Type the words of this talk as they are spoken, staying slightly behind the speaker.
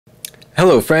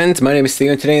Hello friends, my name is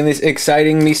Theo and today in this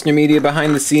exciting Meissner Media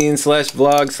behind the scenes slash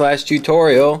vlog slash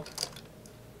tutorial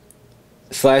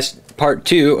slash part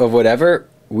 2 of whatever,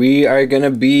 we are going to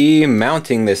be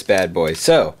mounting this bad boy.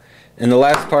 So, in the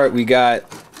last part we got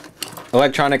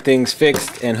electronic things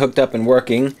fixed and hooked up and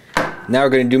working. Now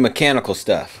we're going to do mechanical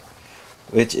stuff,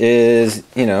 which is,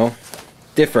 you know,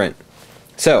 different.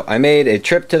 So, I made a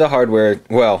trip to the hardware,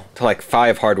 well, to like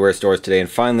 5 hardware stores today and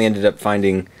finally ended up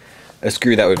finding a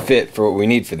screw that would fit for what we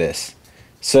need for this.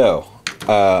 So,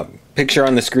 picture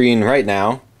on the screen right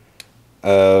now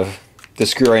of the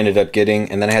screw I ended up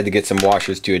getting, and then I had to get some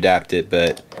washers to adapt it,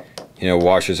 but you know,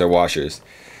 washers are washers.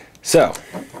 So,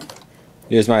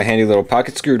 here's my handy little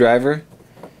pocket screwdriver.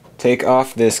 Take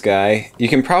off this guy. You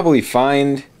can probably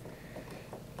find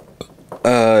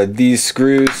these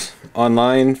screws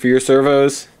online for your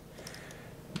servos,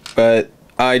 but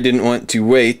I didn't want to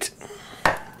wait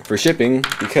for shipping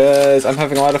because I'm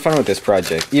having a lot of fun with this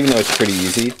project, even though it's pretty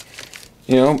easy.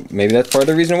 You know, maybe that's part of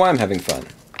the reason why I'm having fun.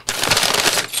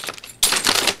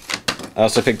 I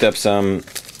also picked up some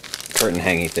curtain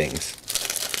hanging things.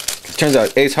 It turns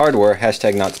out Ace Hardware,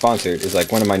 hashtag not sponsored, is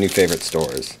like one of my new favorite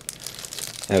stores.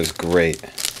 That was great.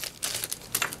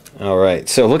 Alright,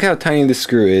 so look how tiny this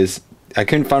screw is. I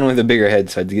couldn't find one with a bigger head,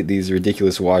 so I had to get these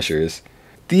ridiculous washers.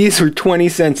 These were 20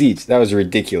 cents each. That was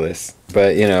ridiculous.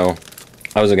 But, you know,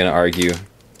 I wasn't going to argue,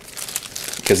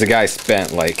 because the guy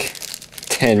spent like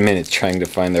 10 minutes trying to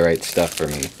find the right stuff for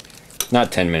me.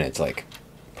 Not 10 minutes, like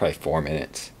probably 4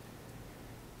 minutes.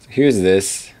 So here's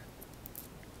this.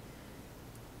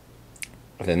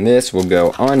 Then this will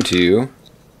go onto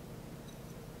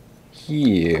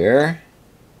here.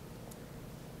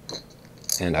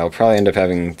 And I'll probably end up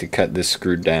having to cut this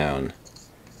screw down,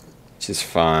 which is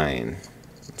fine.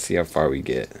 Let's see how far we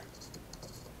get.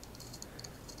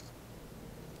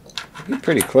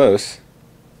 Pretty close.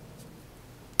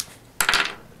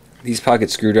 These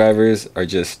pocket screwdrivers are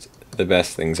just the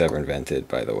best things ever invented,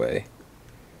 by the way.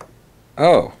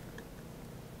 Oh!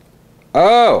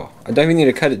 I don't even need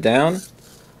to cut it down?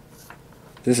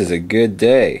 This is a good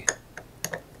day.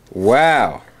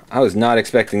 Wow! I was not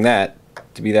expecting that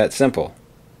to be that simple.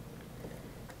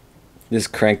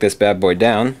 Just crank this bad boy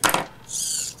down.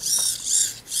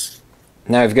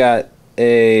 Now I've got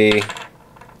a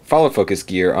follow focus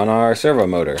gear on our servo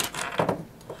motor.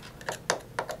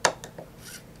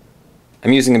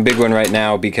 I'm using a big one right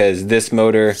now because this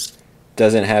motor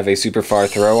doesn't have a super far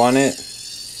throw on it.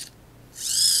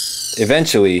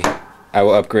 Eventually I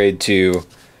will upgrade to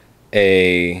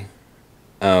a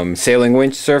sailing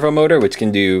winch servo motor, which can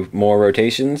do more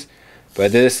rotations,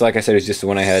 but this, like I said, is just the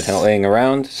one I had laying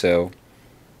around, so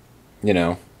you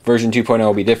know, version 2.0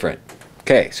 will be different.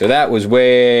 Okay, so that was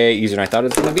way easier than I thought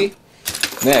it was going to be.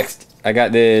 Next, I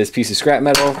got this piece of scrap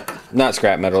metal. Not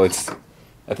scrap metal, it's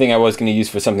a thing I was going to use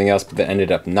for something else, but that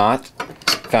ended up not.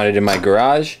 Found it in my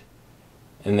garage.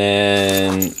 And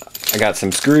then I got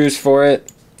some screws for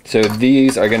it. So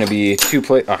these are going to be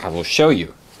I will show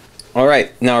you.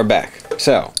 Alright, now we're back.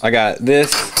 So, I got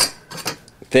this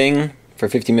thing for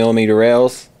 50mm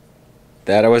rails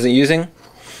that I wasn't using. And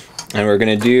what we're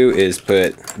going to do is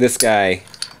put this guy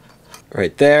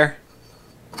right there.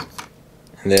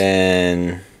 And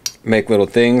then make little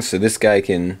things so this guy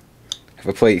can have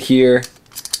a plate here,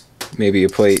 maybe a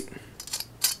plate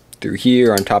through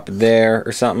here on top of there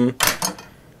or something.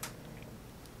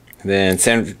 And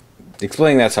then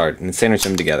explaining that's hard, and sandwich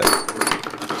them together.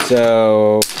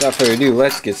 So without further ado,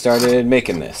 let's get started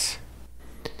making this.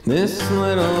 This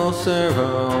little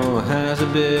servo has a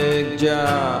big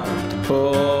job to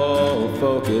pull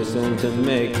focus and to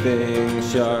make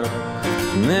things sharp.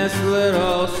 And this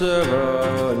little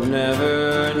servo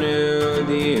never knew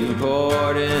the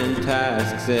important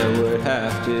tasks it would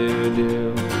have to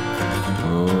do.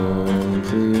 Oh,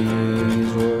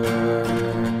 please work.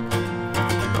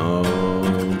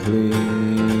 Oh,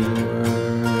 please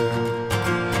work.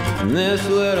 And this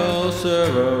little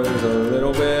servo is a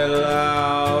little bit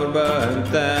loud, but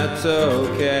that's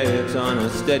okay, it's on a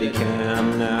steady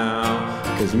cam now.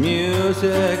 Cause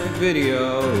music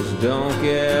videos don't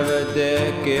give a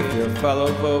dick if your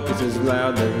follow focus is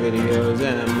loud, the video's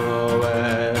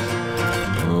MOS.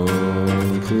 Oh,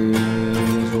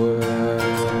 please work.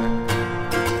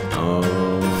 Oh,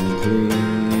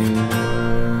 please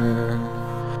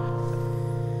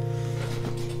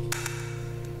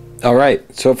work.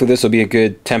 Alright, so hopefully this will be a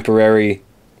good temporary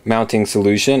mounting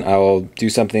solution. I will do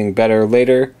something better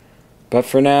later, but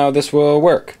for now this will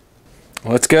work.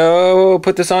 Let's go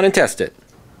put this on and test it.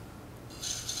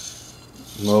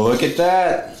 Well, look at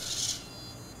that.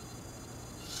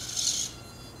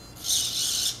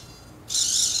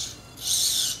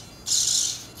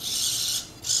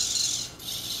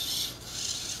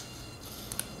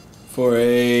 For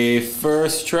a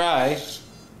first try,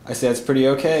 I say that's pretty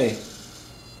okay.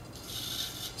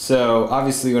 So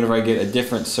obviously whenever I get a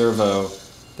different servo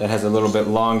that has a little bit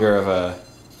longer of a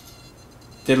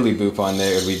diddly boop on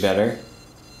there, it would be better.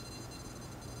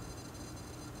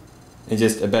 And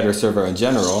just a better servo in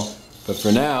general. But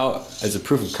for now, as a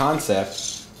proof of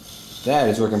concept, that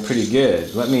is working pretty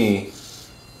good. Let me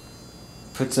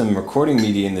put some recording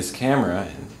media in this camera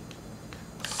and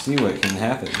see what can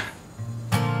happen.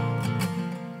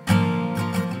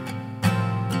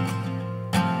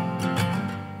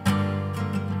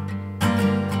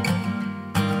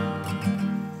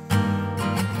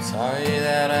 Sorry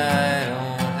that I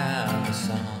don't have a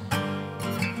song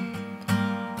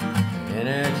to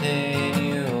entertain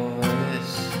you over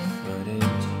this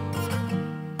footage.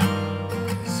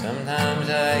 Sometimes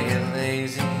I get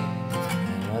lazy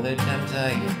and other times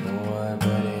I get bored,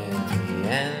 but in the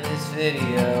end this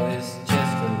video is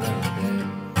just a little bit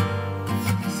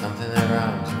something that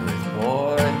rhymes with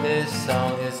bored. This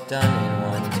song is done in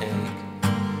one take.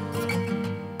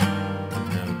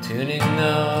 No tuning, no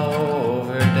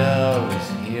overdose,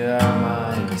 here are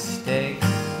my mistakes.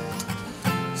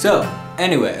 So,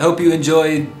 anyway, I hope you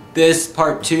enjoyed this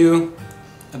part 2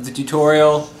 of the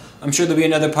tutorial. I'm sure there'll be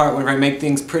another part whenever I make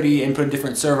things pretty and put a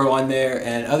different servo on there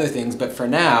and other things, but for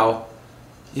now,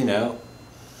 you know,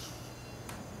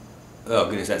 oh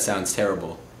goodness, that sounds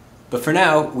terrible. But for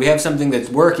now, we have something that's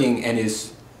working and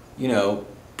is, you know,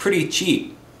 pretty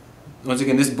cheap. Once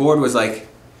again, this board was like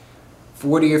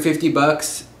 40 or 50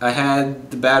 bucks. I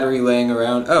had the battery laying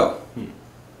around. Oh,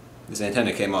 this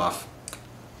antenna came off.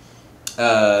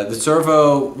 The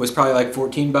servo was probably like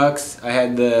 14 bucks. I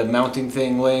had the mounting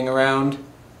thing laying around.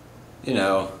 You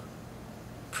know,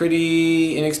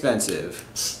 pretty inexpensive.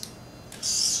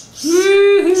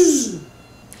 Woohoo!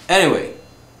 Anyway,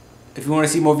 if you want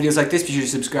to see more videos like this, be sure to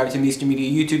subscribe to Mr. Media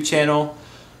YouTube channel.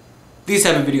 These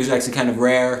type of videos are actually kind of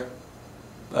rare.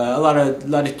 A lot of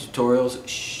tutorials.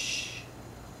 Shh.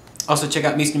 Also check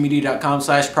out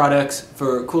mrmedia.com/products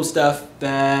for cool stuff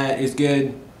that is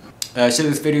good. Share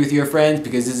this video with your friends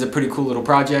because this is a pretty cool little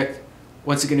project.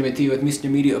 Once again, I'm Theo with Mr.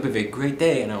 Media. Hope you have a great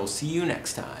day and I will see you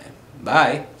next time.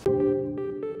 Bye.